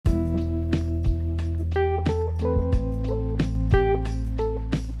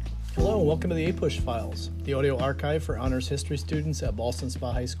welcome to the A-Push Files, the audio archive for honors history students at Ballston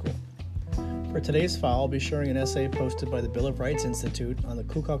Spa High School. For today's file, I'll be sharing an essay posted by the Bill of Rights Institute on the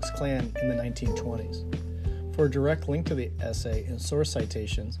Ku Klux Klan in the 1920s. For a direct link to the essay and source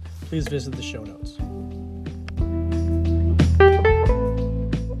citations, please visit the show notes.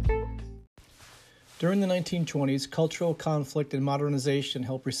 During the 1920s, cultural conflict and modernization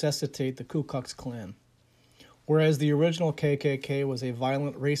helped resuscitate the Ku Klux Klan. Whereas the original KKK was a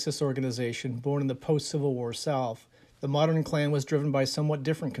violent racist organization born in the post-Civil War South, the modern Klan was driven by somewhat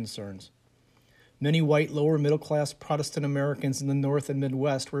different concerns. Many white lower-middle-class Protestant Americans in the North and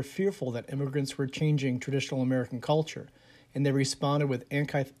Midwest were fearful that immigrants were changing traditional American culture, and they responded with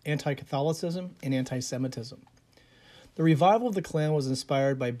anti-Catholicism and anti-Semitism. The revival of the Klan was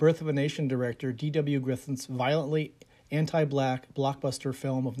inspired by Birth of a Nation director D.W. Griffith's violently anti-black blockbuster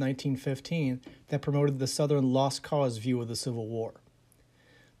film of 1915 that promoted the Southern lost cause view of the Civil War.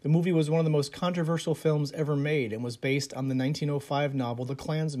 The movie was one of the most controversial films ever made and was based on the 1905 novel The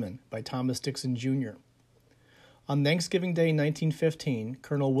Klansman by Thomas Dixon Jr. On Thanksgiving Day 1915,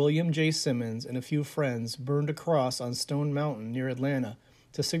 Colonel William J. Simmons and a few friends burned a cross on Stone Mountain near Atlanta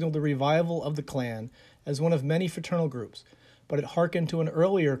to signal the revival of the Klan as one of many fraternal groups, but it hearkened to an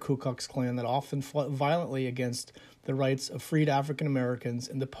earlier Ku Klux Klan that often fought violently against the rights of freed African Americans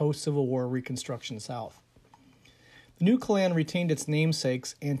in the post-Civil War Reconstruction South. The new Klan retained its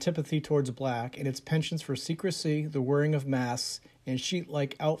namesake's antipathy towards black and its penchants for secrecy, the wearing of masks, and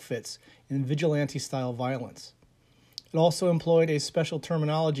sheet-like outfits and vigilante-style violence. It also employed a special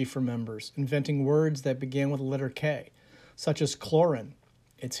terminology for members, inventing words that began with the letter K, such as Cloran,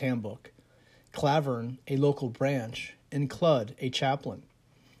 its handbook, Clavern, a local branch, and Clud, a chaplain.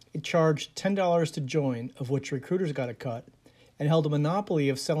 It charged $10 to join, of which recruiters got a cut, and held a monopoly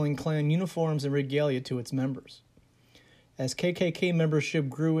of selling Klan uniforms and regalia to its members. As KKK membership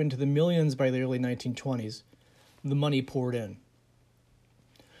grew into the millions by the early 1920s, the money poured in.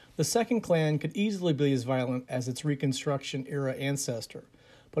 The second Klan could easily be as violent as its Reconstruction-era ancestor,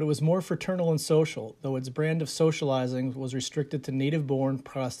 but it was more fraternal and social, though its brand of socializing was restricted to native-born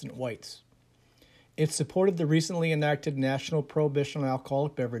Protestant whites. It supported the recently enacted national prohibition on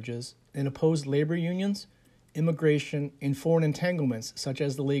alcoholic beverages and opposed labor unions, immigration, and foreign entanglements such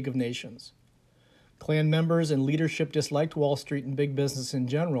as the League of Nations. Klan members and leadership disliked Wall Street and big business in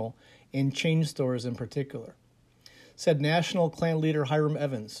general, and chain stores in particular. Said National Klan leader Hiram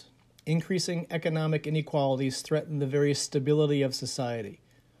Evans, "Increasing economic inequalities threaten the very stability of society.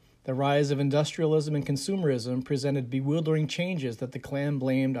 The rise of industrialism and consumerism presented bewildering changes that the Klan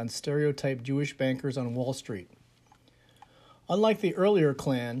blamed on stereotyped Jewish bankers on Wall Street." Unlike the earlier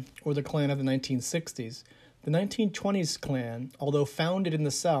Klan, or the Klan of the 1960s, the 1920s Klan, although founded in the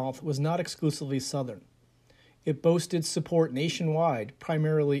South, was not exclusively Southern. It boasted support nationwide,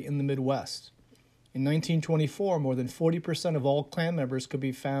 primarily in the Midwest. In 1924, more than 40% of all Klan members could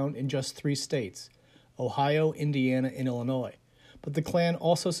be found in just 3 states, Ohio, Indiana, and Illinois. But the Klan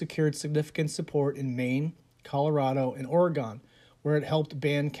also secured significant support in Maine, Colorado, and Oregon, where it helped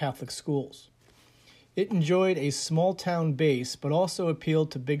ban Catholic schools. It enjoyed a small-town base, but also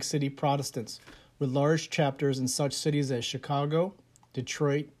appealed to big-city Protestants, with large chapters in such cities as Chicago,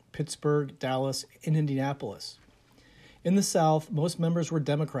 Detroit, Pittsburgh, Dallas, and Indianapolis. In the South, most members were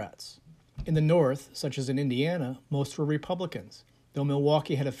Democrats. In the North, such as in Indiana, most were Republicans, though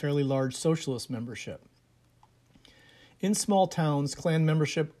Milwaukee had a fairly large socialist membership. In small towns, Klan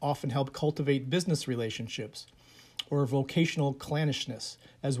membership often helped cultivate business relationships, or vocational clannishness,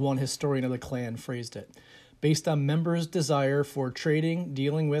 as one historian of the Klan phrased it, based on members' desire for trading,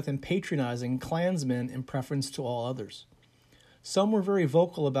 dealing with, and patronizing Klansmen in preference to all others. Some were very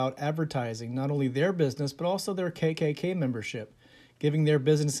vocal about advertising not only their business, but also their KKK membership, giving their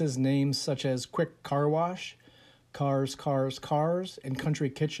businesses names such as Quick Car Wash, Cars, Cars, Cars, and Country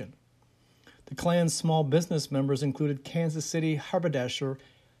Kitchen. The Klan's small business members included Kansas City haberdasher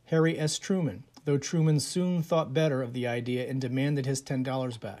Harry S. Truman, though Truman soon thought better of the idea and demanded his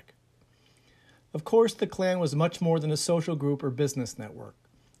 $10 back. Of course, the Klan was much more than a social group or business network.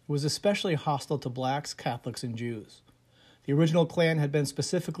 It was especially hostile to blacks, Catholics, and Jews. The original Klan had been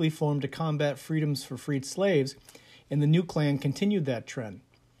specifically formed to combat freedoms for freed slaves, and the new Klan continued that trend.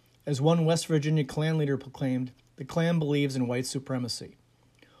 As one West Virginia Klan leader proclaimed, the Klan believes in white supremacy.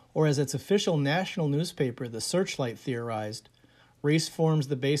 Or as its official national newspaper, The Searchlight, theorized, race forms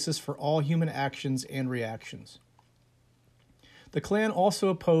the basis for all human actions and reactions. The Klan also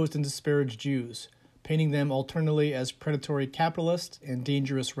opposed and disparaged Jews, painting them alternately as predatory capitalists and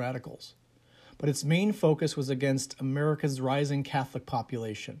dangerous radicals. But its main focus was against America's rising Catholic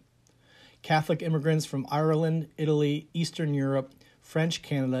population. Catholic immigrants from Ireland, Italy, Eastern Europe French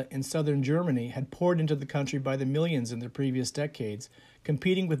Canada, and southern Germany had poured into the country by the millions in the previous decades,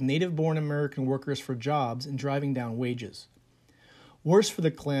 competing with native-born American workers for jobs and driving down wages. Worse for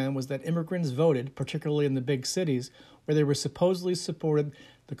the Klan was that immigrants voted, particularly in the big cities, where they were supposedly supported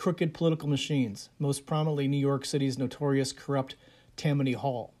the crooked political machines, most prominently New York City's notorious corrupt Tammany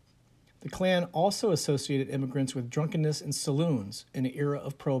Hall. The Klan also associated immigrants with drunkenness in saloons in an era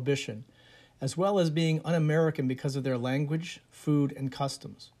of Prohibition, as well as being un-American because of their language, food, and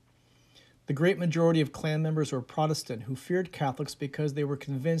customs. The great majority of Klan members were Protestant who feared Catholics because they were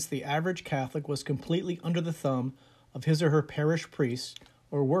convinced the average Catholic was completely under the thumb of his or her parish priest,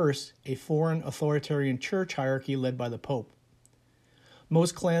 or worse, a foreign authoritarian church hierarchy led by the Pope.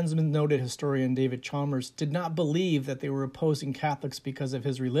 Most Klansmen, noted historian David Chalmers, did not believe that they were opposing Catholics because of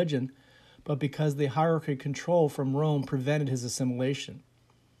his religion, but because the hierarchy control from Rome prevented his assimilation.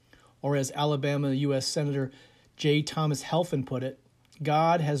 Or as Alabama U.S. Senator J. Thomas Helfand put it,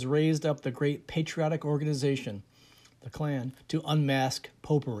 God has raised up the great patriotic organization, the Klan, to unmask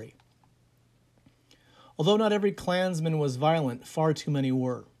popery. Although not every Klansman was violent, far too many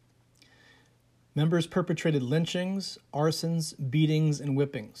were. Members perpetrated lynchings, arsons, beatings, and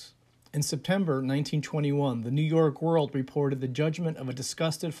whippings. In September 1921, the New York World reported the judgment of a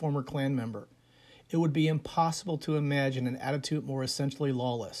disgusted former Klan member. It would be impossible to imagine an attitude more essentially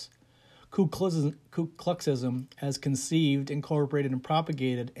lawless. Ku Kluxism, as conceived, incorporated, and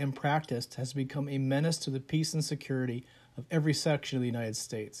propagated and practiced, has become a menace to the peace and security of every section of the United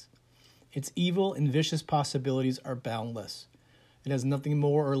States. Its evil and vicious possibilities are boundless. It has nothing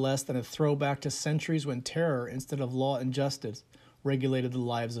more or less than a throwback to centuries when terror, instead of law and justice, regulated the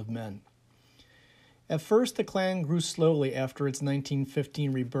lives of men. At first, the Klan grew slowly after its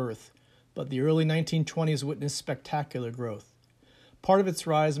 1915 rebirth, but the early 1920s witnessed spectacular growth. Part of its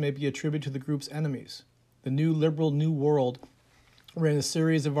rise may be attributed to the group's enemies. The New Liberal New World ran a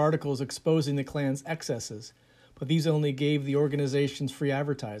series of articles exposing the Klan's excesses, but these only gave the organization's free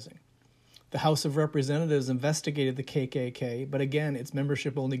advertising. The House of Representatives investigated the KKK, but again, its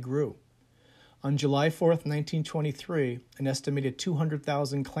membership only grew. On July 4, 1923, an estimated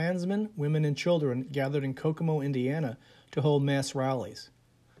 200,000 Klansmen, women, and children gathered in Kokomo, Indiana, to hold mass rallies.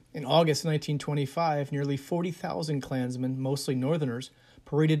 In August 1925, nearly 40,000 Klansmen, mostly Northerners,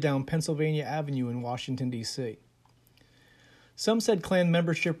 paraded down Pennsylvania Avenue in Washington, D.C. Some said Klan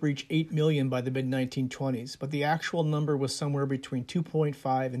membership reached 8 million by the mid-1920s, but the actual number was somewhere between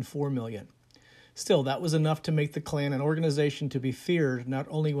 2.5 and 4 million. Still, that was enough to make the Klan an organization to be feared not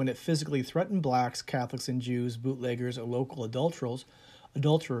only when it physically threatened blacks, Catholics, and Jews, bootleggers, or local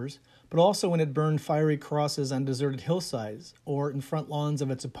adulterers, but also when it burned fiery crosses on deserted hillsides or in front lawns of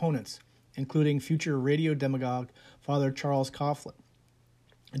its opponents, including future radio demagogue Father Charles Coughlin.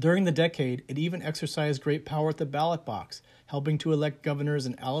 During the decade, it even exercised great power at the ballot box, helping to elect governors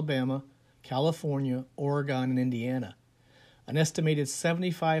in Alabama, California, Oregon, and Indiana. An estimated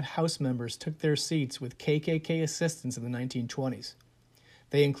 75 House members took their seats with KKK assistance in the 1920s.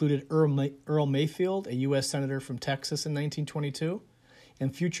 They included Earl Mayfield, a U.S. Senator from Texas in 1922,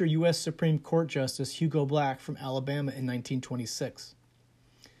 and future U.S. Supreme Court Justice Hugo Black from Alabama in 1926.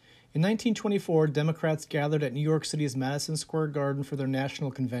 In 1924, Democrats gathered at New York City's Madison Square Garden for their national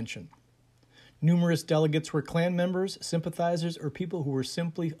convention. Numerous delegates were Klan members, sympathizers, or people who were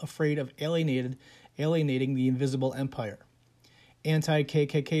simply afraid of alienating the invisible empire.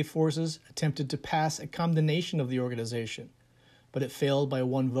 Anti-KKK forces attempted to pass a condemnation of the organization, but it failed by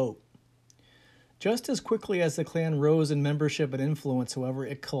one vote. Just as quickly as the Klan rose in membership and influence, however,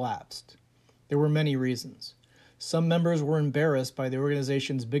 it collapsed. There were many reasons. Some members were embarrassed by the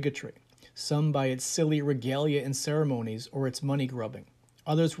organization's bigotry, some by its silly regalia and ceremonies or its money grubbing.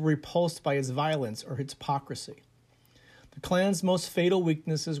 Others were repulsed by its violence or its hypocrisy. The Klan's most fatal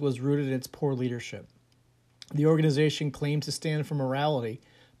weaknesses was rooted in its poor leadership. The organization claimed to stand for morality,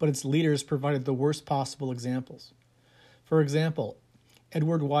 but its leaders provided the worst possible examples. For example,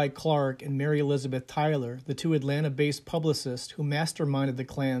 Edward Y. Clark and Mary Elizabeth Tyler, the two Atlanta-based publicists who masterminded the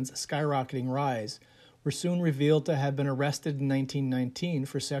Klan's skyrocketing rise, were soon revealed to have been arrested in 1919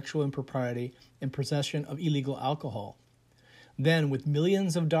 for sexual impropriety and possession of illegal alcohol. Then, with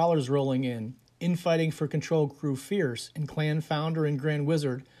millions of dollars rolling in, infighting for control grew fierce, and Klan founder and Grand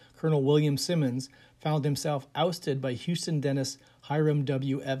Wizard, Colonel William Simmons, found himself ousted by Houston dentist Hiram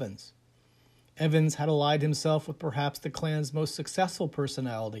W. Evans. Evans had allied himself with perhaps the Klan's most successful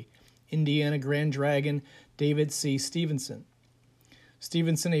personality, Indiana Grand Dragon David C. Stevenson.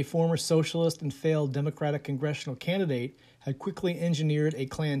 Stevenson, a former socialist and failed Democratic congressional candidate, had quickly engineered a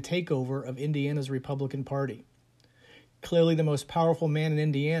Klan takeover of Indiana's Republican Party. Clearly the most powerful man in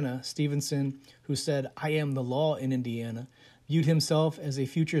Indiana, Stevenson, who said, "I am the law in Indiana," viewed himself as a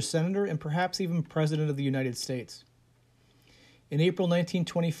future senator and perhaps even president of the United States. In April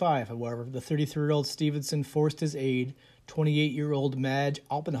 1925, however, the 33-year-old Stevenson forced his aide, 28-year-old Madge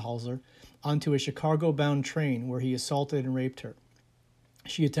Alpenhauser, onto a Chicago-bound train where he assaulted and raped her.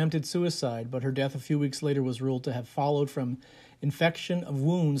 She attempted suicide, but her death a few weeks later was ruled to have followed from infection of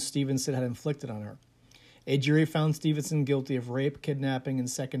wounds Stevenson had inflicted on her. A jury found Stevenson guilty of rape, kidnapping, and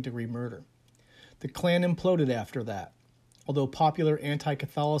second-degree murder. The Klan imploded after that. Although popular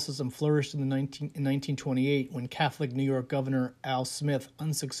anti-Catholicism flourished in 1928 when Catholic New York Governor Al Smith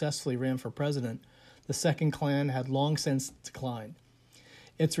unsuccessfully ran for president, the Second Klan had long since declined.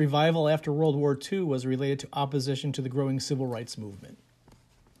 Its revival after World War II was related to opposition to the growing civil rights movement.